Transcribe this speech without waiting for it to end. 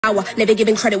Never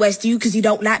giving credit where it's due because you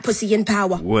don't like pussy in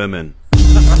power. Women.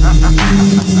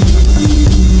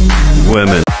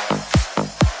 Women.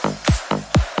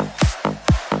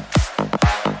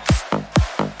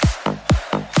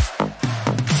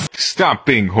 Stop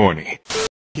being horny.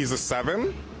 He's a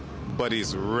 7, but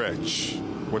he's rich.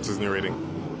 What's his new rating?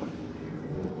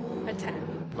 A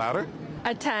 10. Louder?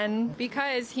 A 10,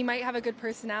 because he might have a good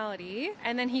personality,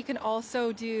 and then he can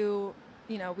also do,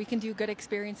 you know, we can do good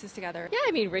experiences together. Yeah,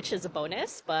 I mean, rich is a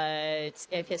bonus, but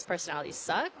if his personality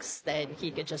sucks, then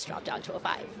he could just drop down to a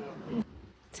 5.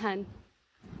 10.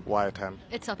 Why a 10?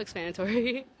 It's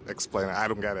self-explanatory. Explain it. I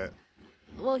don't get it.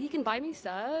 Well, he can buy me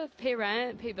stuff, pay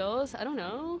rent, pay bills. I don't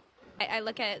know. I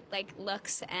look at like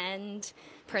looks and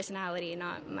personality,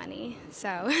 not money.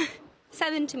 So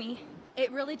 7 to me.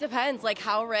 It really depends, like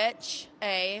how rich,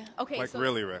 A. Okay, Like so,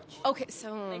 really rich. Okay,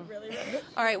 so like really rich.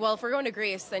 All right, well, if we're going to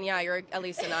Greece, then yeah, you're at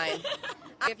least a 9.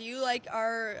 If you like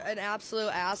are an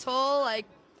absolute asshole, like,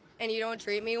 and you don't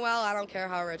treat me well, I don't care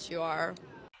how rich you are.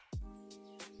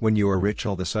 When you are rich,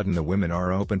 all of a sudden the women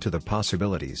are open to the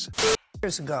possibilities.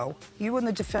 Years ago, you and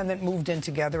the defendant moved in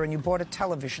together and you bought a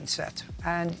television set.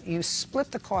 And you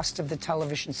split the cost of the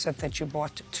television set that you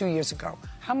bought 2 years ago.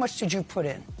 How much did you put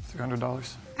in?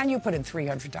 $300. And you put in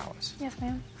 $300. Yes,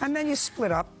 ma'am. And then you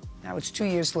split up. Now it's 2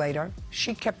 years later.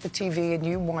 She kept the TV and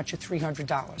you want your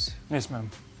 $300. Yes, ma'am.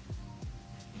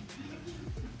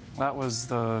 That was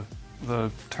the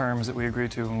terms that we agreed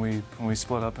to when we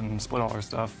split up and split all our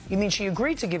stuff. You mean she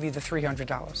agreed to give you the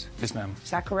 $300? Yes, ma'am.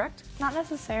 Is that correct? Not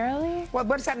necessarily. Well,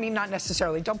 what does that mean, not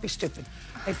necessarily? Don't be stupid.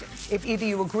 If either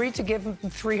you agreed to give him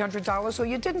 $300 or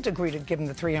you didn't agree to give him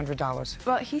the $300.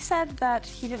 Well, he said that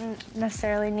he didn't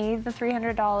necessarily need the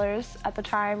 $300 at the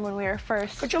time when we were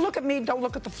first... Could you look at me? Don't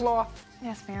look at the floor.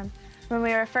 Yes, ma'am. When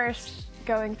we were first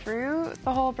going through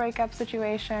the whole breakup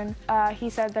situation, he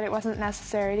said that it wasn't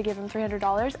necessary to give him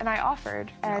 $300, and I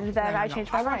offered, and then I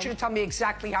changed my mind. I want you to tell me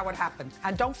exactly how it happened,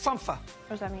 and don't fumfa. What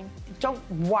does that mean? Don't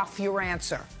waff your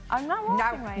answer. I'm not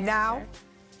waffing my answer.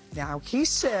 Now, he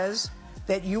says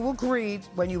that you agreed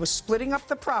when you were splitting up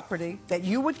the property that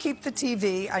you would keep the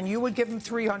TV and you would give him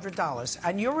 $300,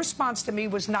 and your response to me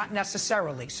was not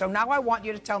necessarily. So now I want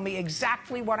you to tell me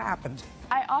exactly what happened.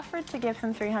 I offered to give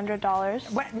him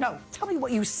 $300. What? No, tell me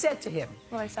what you said to him.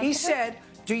 What I said He to him? said,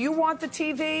 do you want the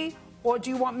TV or do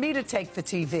you want me to take the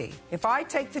TV? If I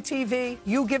take the TV,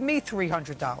 you give me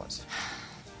 $300.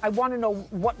 I want to know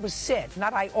what was said,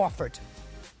 not I offered.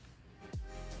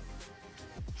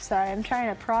 Sorry, I'm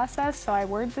trying to process, so I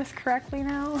word this correctly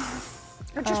now.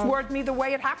 Or just word me the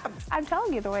way it happened. I'm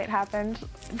telling you the way it happened.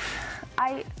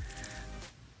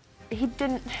 He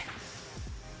didn't...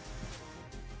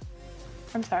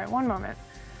 I'm sorry, one moment.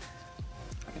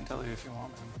 I can tell you if you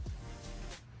want, ma'am.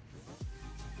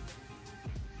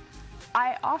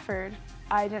 I offered.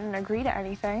 I didn't agree to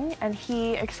anything, and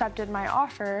he accepted my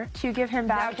offer to give him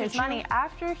back his money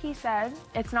after he said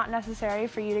it's not necessary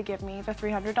for you to give me the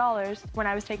 $300 when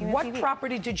I was taking the TV. What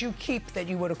property did you keep that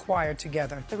you would acquire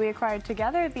together? That we acquired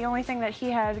together, the only thing that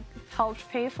he had helped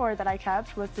pay for that I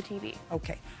kept was the TV.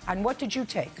 Okay. And what did you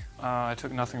take? I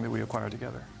took nothing that we acquired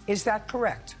together. Is that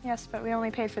correct? Yes, but we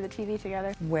only paid for the TV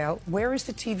together. Well, where is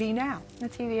the TV now? The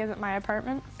TV is at my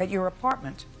apartment. At your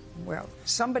apartment? Well,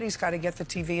 somebody's got to get the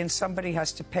TV and somebody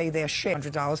has to pay their share.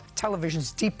 $100.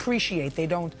 Televisions depreciate. They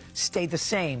don't stay the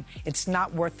same. It's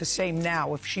not worth the same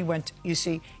now. If she went, you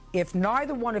see, if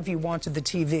neither one of you wanted the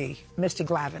TV, Mr.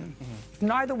 Glavin, if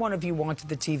neither one of you wanted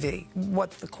the TV,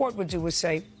 what the court would do is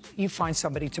say, you find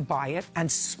somebody to buy it and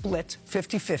split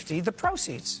 50-50 the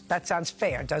proceeds. That sounds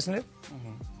fair, doesn't it?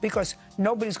 Because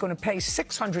nobody's going to pay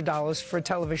 $600 for a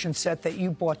television set that you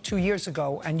bought 2 years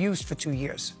ago and used for 2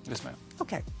 years. Yes, ma'am.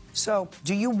 Okay. So,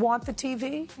 do you want the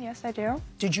TV? Yes, I do.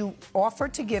 Did you offer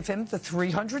to give him the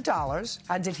 $300,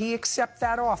 and did he accept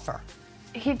that offer?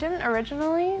 He didn't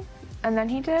originally, and then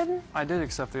he did. I did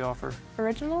accept the offer.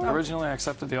 Originally? Originally, I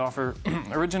accepted the offer.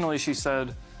 Originally, she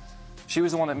said she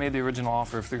was the one that made the original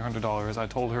offer of $300. I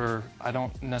told her I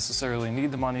don't necessarily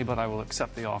need the money, but I will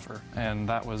accept the offer. And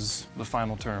that was the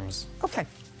final terms. Okay,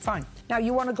 fine. Now,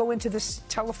 you want to go into this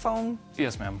telephone?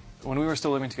 Yes, ma'am. When we were still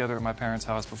living together at my parents'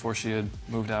 house before she had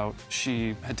moved out,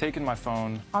 she had taken my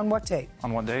phone. On what date?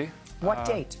 On what day? What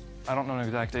date? I don't know an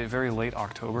exact date. Very late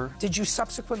October. Did you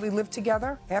subsequently live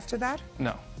together after that?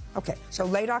 No. Okay, so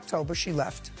late October she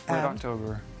left. Late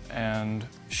October. And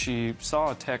she saw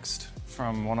a text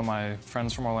from one of my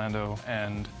friends from Orlando,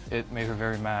 and it made her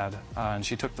very mad. And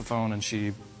she took the phone and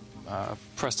she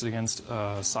pressed it against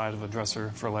a side of a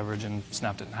dresser for leverage and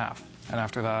snapped it in half. And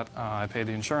after that, I paid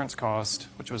the insurance cost,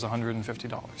 which was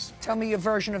 $150. Tell me your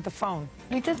version of the phone.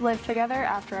 We did live together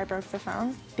after I broke the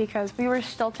phone because we were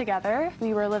still together.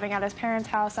 We were living at his parents'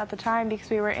 house at the time because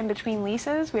we were in between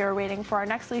leases. We were waiting for our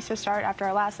next lease to start after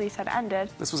our last lease had ended.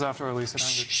 This was after our lease had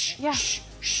ended. Yeah.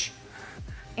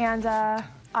 And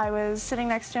I was sitting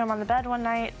next to him on the bed one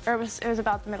night, or it was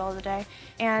about the middle of the day,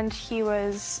 and he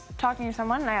was talking to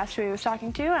someone, and I asked who he was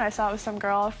talking to, and I saw it was some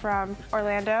girl from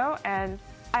Orlando, and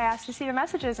I asked to see the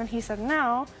messages, and he said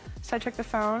no. So I took the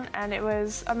phone, and it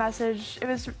was a message. It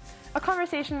was a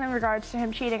conversation in regards to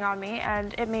him cheating on me,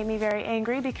 and it made me very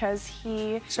angry because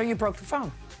he... So you broke the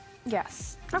phone?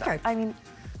 Yes. Okay. I mean...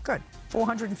 Good.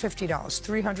 $450.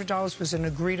 $300 was an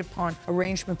agreed-upon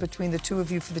arrangement between the two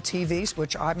of you for the TVs,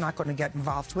 which I'm not going to get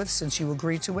involved with since you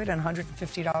agreed to it, and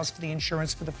 $150 for the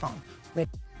insurance for the phone.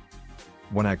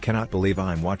 When I cannot believe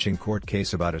I'm watching court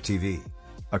case about a TV.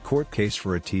 A court case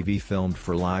for a TV filmed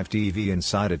for live TV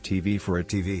inside a TV for a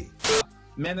TV.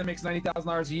 Man that makes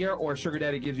 $90,000 a year or sugar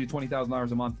daddy gives you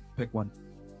 $20,000 a month. Pick one.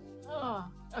 Oh,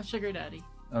 a sugar daddy.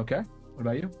 Okay. What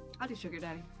about you? I'll do sugar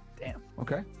daddy. Damn.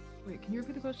 Okay. Wait, can you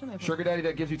repeat the question? Sugar daddy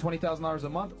that gives you $20,000 a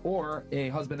month or a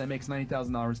husband that makes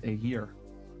 $90,000 a year?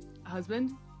 A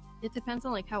husband? It depends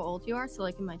on like how old you are. So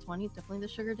like in my 20s, definitely the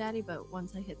sugar daddy. But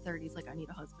once I hit 30s, like I need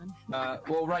a husband.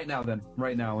 Well, right now then.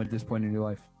 Right now at this point in your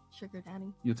life. Sugar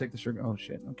daddy. You'll take the sugar. Oh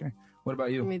shit. Okay. What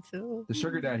about you? Me too. The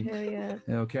sugar daddy. Yeah.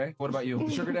 Okay. What about you?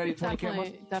 The sugar daddy 20K a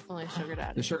month? Definitely sugar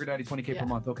daddy. The sugar daddy 20K per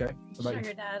month. Okay. What about Sugar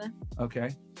you? dad. Okay.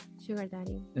 Sugar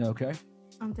daddy. Okay.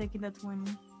 I'm taking the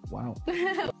 20. Wow.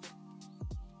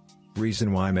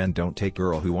 Reason why men don't take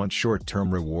girl who wants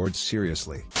short-term rewards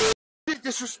seriously. Is it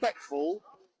disrespectful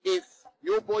if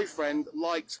your boyfriend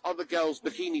likes other girls'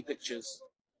 bikini pictures?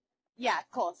 Yeah,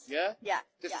 of course. Yeah? Yeah.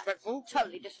 Disrespectful? Yeah.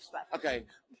 Totally disrespectful. Okay.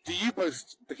 Do you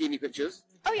post bikini pictures?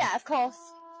 Oh yeah, of course.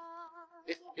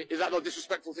 Is that not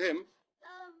disrespectful to him?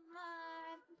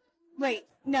 Wait,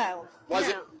 no. Why is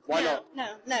No. it? Why not?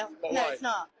 No, But no, why? it's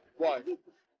not. Why?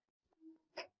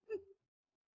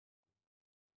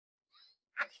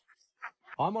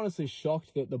 I'm honestly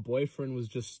shocked that the boyfriend was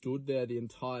just stood there the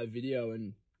entire video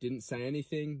and didn't say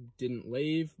anything, didn't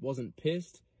leave, wasn't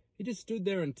pissed. He just stood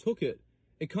there and took it.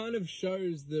 It kind of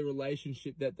shows the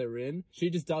relationship that they're in.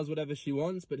 She just does whatever she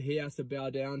wants, but he has to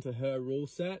bow down to her rule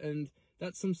set, and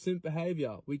that's some simp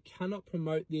behavior. We cannot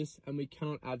promote this and we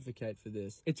cannot advocate for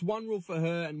this. It's one rule for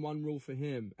her and one rule for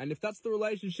him. And if that's the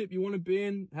relationship you want to be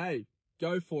in, hey,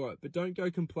 go for it. But don't go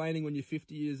complaining when you're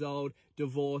 50 years old,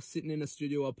 divorced, sitting in a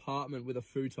studio apartment with a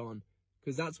futon,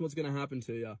 because that's what's going to happen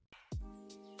to you.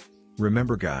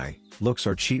 Remember guy, looks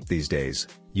are cheap these days.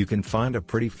 You can find a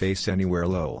pretty face anywhere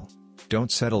lol.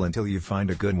 Don't settle until you find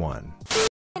a good one.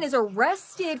 Is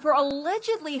arrested for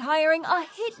allegedly hiring a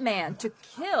hitman to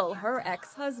kill her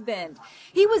ex-husband.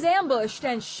 He was ambushed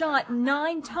and shot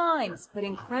 9 times, but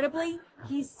incredibly,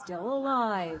 he's still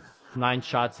alive. 9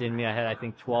 shots in me. I had, I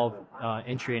think, 12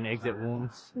 entry and exit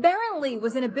wounds. Barronley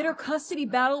was in a bitter custody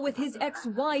battle with his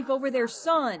ex-wife over their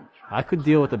son. I could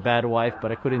deal with a bad wife,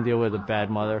 but I couldn't deal with a bad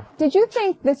mother. Did you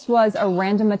think this was a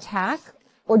random attack,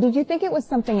 or did you think it was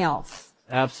something else?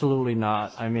 Absolutely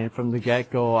not. I mean, from the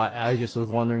get-go, I just was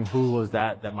wondering who was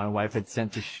that my wife had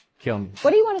sent to kill me.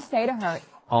 What do you want to say to her?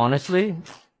 Honestly,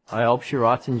 I hope she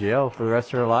rots in jail for the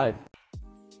rest of her life.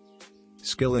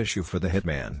 Skill issue for the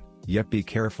hitman. Yet be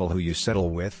careful who you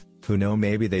settle with, who know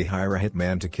maybe they hire a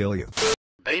hitman to kill you.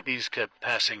 Babies kept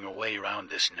passing away around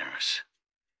this nurse.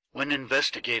 When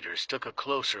investigators took a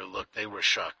closer look, they were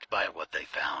shocked by what they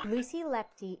found. Lucy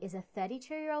Lepty is a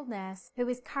 32-year-old nurse who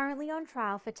is currently on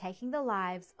trial for taking the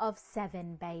lives of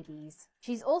 7 babies.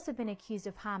 She's also been accused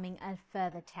of harming a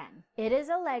further 10. It is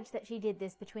alleged that she did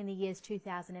this between the years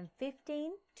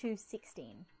 2015 to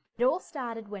 16. It all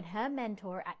started when her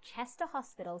mentor at Chester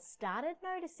Hospital started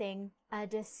noticing a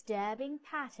disturbing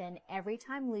pattern every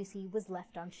time Lucy was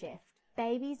left on shift.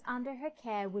 Babies under her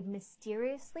care would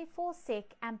mysteriously fall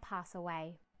sick and pass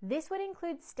away. This would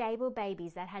include stable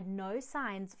babies that had no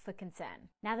signs for concern.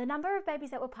 Now, the number of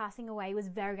babies that were passing away was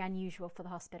very unusual for the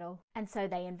hospital, and so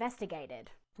they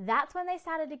investigated. That's when they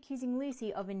started accusing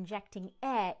Lucy of injecting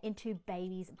air into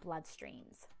babies'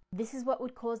 bloodstreams. This is what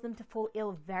would cause them to fall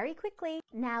ill very quickly.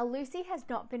 Now, Lucy has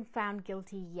not been found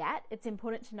guilty yet. It's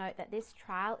important to note that this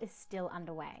trial is still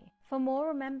underway. For more,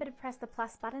 remember to press the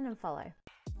plus button and follow.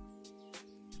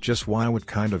 Just why? What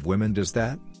kind of women does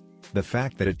that? The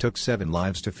fact that it took 7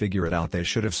 lives to figure it out, they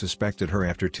should have suspected her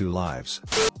after 2 lives.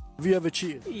 Have you ever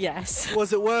cheated? Yes.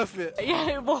 Was it worth it? Yeah,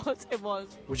 it was. It was.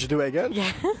 Would you do it again?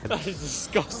 Yeah. That is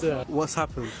disgusting. What's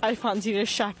happened? I fancied a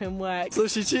chef in work. So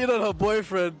she cheated on her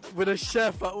boyfriend with a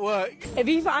chef at work. If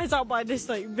he finds out by this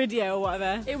video or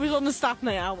whatever, it was on the staff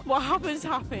night out. What happens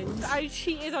happens. I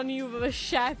cheated on you with a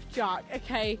chef, Jack,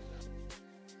 okay?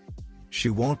 She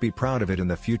won't be proud of it in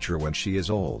the future when she is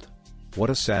old.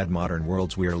 What a sad modern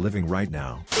world we are living right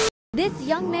now. This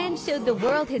young man showed the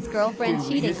world his girlfriend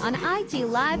cheating on IG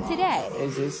Live today.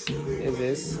 Is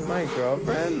this my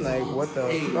girlfriend? Like, what the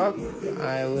fuck?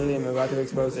 I literally am about to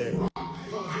expose her.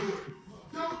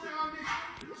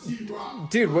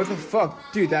 Dude, what the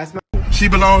fuck? Dude, that's my... She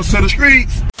belongs to the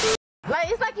streets. Like,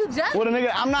 it's like you jealous. What a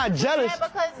nigga, I'm not jealous. You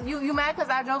mad because you mad because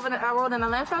I rode in a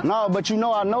Land truck? No, but you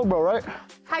know I know, bro, right?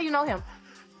 How you know him?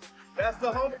 That's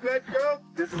the homie, baby girl.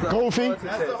 This is Goofy.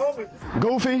 That's the homie.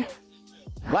 Goofy.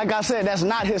 Like I said, that's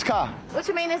not his car. What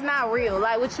you mean it's not real?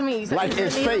 Like, what you mean? Like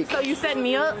it's fake. So you set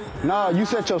me up? No, you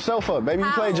set yourself up, baby. You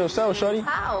played yourself, shorty.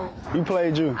 How? You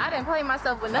played you. I didn't play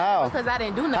myself with nothing How? because I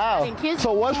didn't do nothing. How? I didn't kiss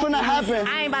So what's gonna happen?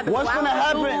 I ain't about to What's go gonna out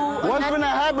happen? with you, What's nothing. gonna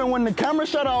happen when the camera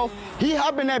shut off? He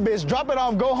hop in that bitch, drop it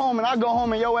off, go home, and I go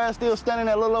home, and your ass still standing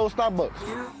at little old Starbucks.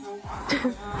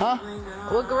 Huh?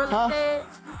 What gorilla said?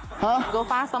 Huh? Go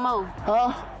find some more.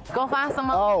 Huh? Go find some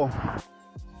more. Oh.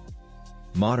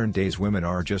 Modern days women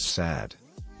are just sad.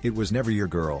 It was never your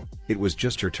girl, it was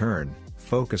just her turn.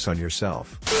 Focus on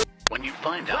yourself. When you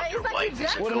find out your wife is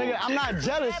a What a gold nigga, I'm not digger,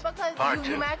 jealous. Because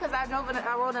you mad because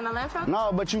I rode in a Land truck?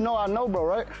 No, but you know I know, bro,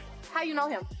 right? How you know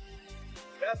him?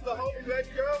 That's the homie, baby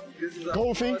girl. This is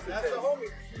Goofy. That's the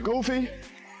homie. Goofy.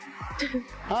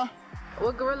 Huh?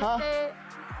 What gorilla said?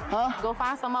 Huh? Go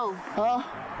find some more. Huh?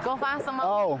 Go find some more.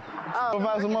 Oh. Go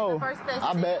find some more. First test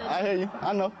I bet. I hear you.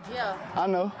 I know. Yeah. I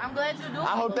know. I'm glad you do.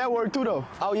 I hope that worked too, though.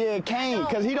 Oh, yeah, Kane,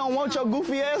 because he don't want your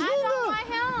goofy ass. I don't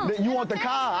want him. You want the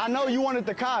car. I know you wanted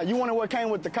the car. You wanted what came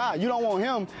with the car. You don't want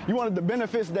him. You wanted the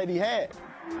benefits that he had.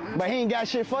 But he ain't got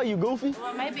shit for you, Goofy.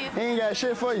 Well, maybe He ain't got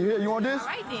shit for you. Here, you want this? All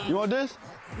right, then. You want this?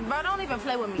 Bro, don't even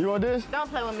play with me. You want this? Don't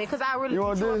play with me, because I really You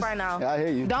want beat you this? up right now. Yeah, I hear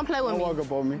you. Don't play with me. Don't walk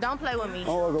up on me. Don't play with me.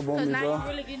 Don't walk up on me, Because now bro. you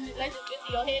really getting, like,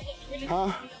 into your head. Really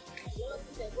Huh?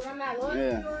 But I'm not loyal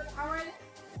Yeah. to you already?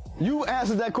 You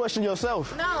answered that question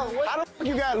yourself. No. I don't think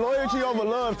you got loyalty over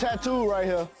love tattooed right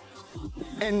here.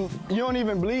 And you don't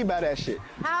even bleed by that shit.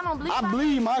 How I don't bleed? I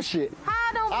bleed my shit. How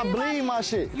I don't bleed? I bleed my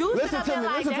shit. You Listen to me,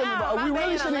 listen to me, bro. We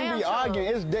really shouldn't even be arguing.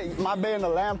 It's my bed in the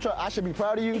lamb truck. I should be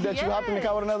proud of you that you hopped in the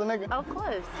car with another nigga. Of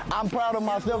course. I'm proud of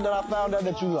myself that I found out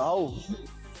that you was a hoe.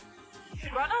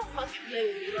 Bro, don't fucking play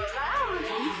with me, bro. Like, I don't really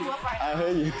beat you up right now. I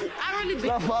hear you. I really beat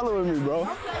Stop following me, bro.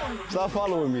 Stop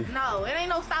following me. No, it ain't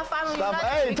no stop following Stop. you.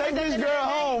 Hey, Because take at this the end girl of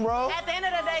the day- home, bro. At the end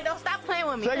of the day, don't stop playing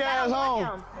with me. Take her 'cause I ass don't want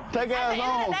home. him. Take her ass At the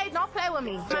home. end of the day, don't play with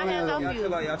me. My hands off you. Y'all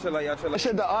chill. That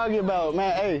shit to argue about,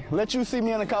 man. Hey, let you see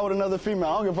me in the car with another female.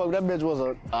 I don't give a fuck. That bitch was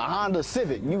a Honda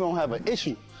Civic. You gonna have an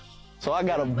issue. So I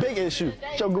got a big issue.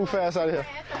 Get your goof ass out of here.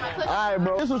 All right,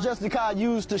 bro. This was just the car I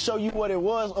used to show you what it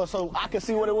was, or so I could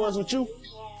see what it was with you.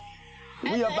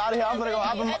 We up out of here. I'm gonna go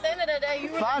hop in At the end of the day, you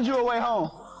really find you a way home.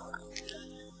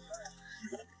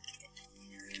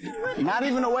 Not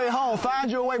even a way home.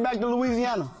 Find your way back to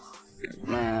Louisiana.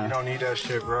 Man. You don't need that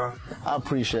shit, bro. I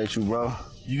appreciate you, bro.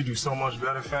 You do so much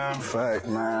better, fam. Fact,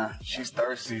 man. She's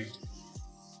thirsty.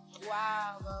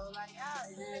 Wow, bro. Like, y'all.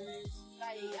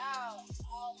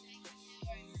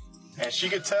 And she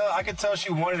could tell, I could tell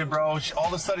she wanted it, bro. All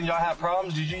of a sudden, y'all have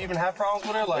problems. Did you even have problems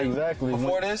with her? Like, exactly.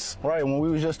 before this? Right, when we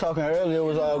was just talking earlier, it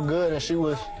was all good, and she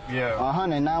was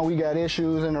 100. Now we got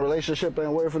issues, and the relationship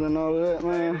ain't working and all of that,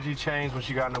 man. Energy changed when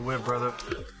she got in the whip, brother.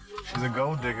 She's a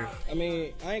gold digger. I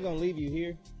mean, I ain't gonna leave you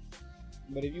here,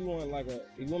 but if you want if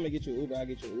you want me to get you an Uber, I'll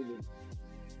get you an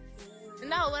Uber.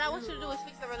 No, what I want you to do is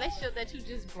fix the relationship that you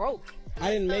just broke.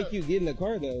 I didn't make you get in the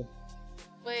car though.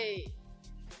 Wait,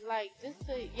 like,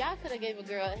 y'all could have gave a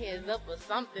girl a heads up or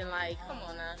something. Like, come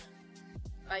on now.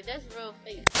 Like, that's real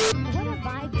fake. What a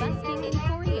vibe busting in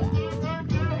Korea.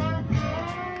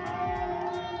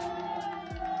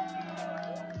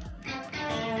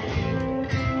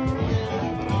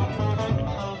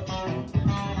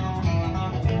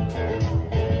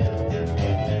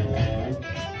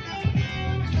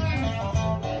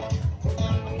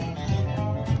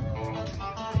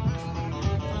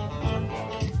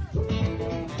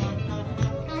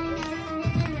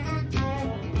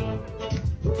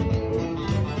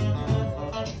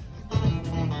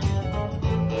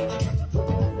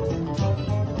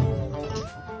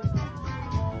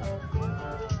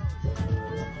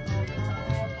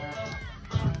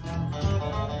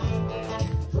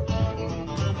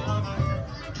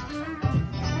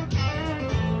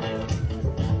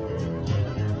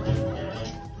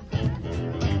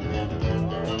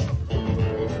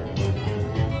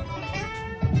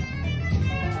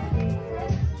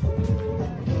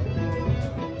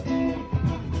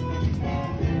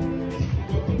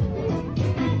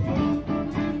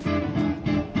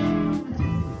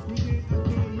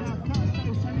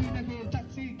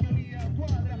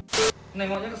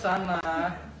 Nengoknya ke sana.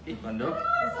 Ih, bandel.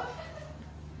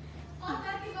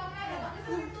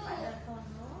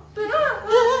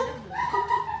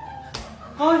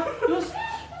 Hai, terus.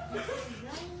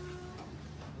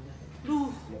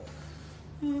 Duh.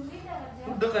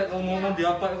 Udah kayak ngomong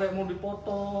diapa kayak mau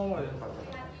dipotong.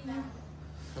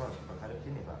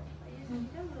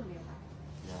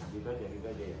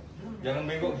 Jangan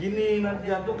bengkok gini, nanti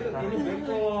jatuh ke ini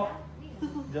bengkok.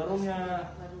 Jarumnya.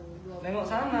 Nengok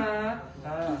sana.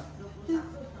 Nah.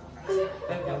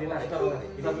 Yang dinarik kita dulu.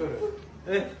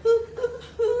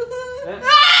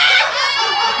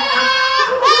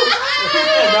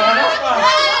 Jangan apa?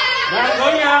 Jangan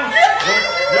goyang.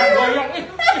 Jangan goyang.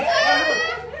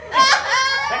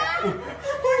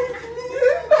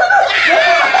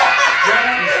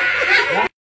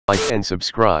 Like and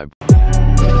subscribe.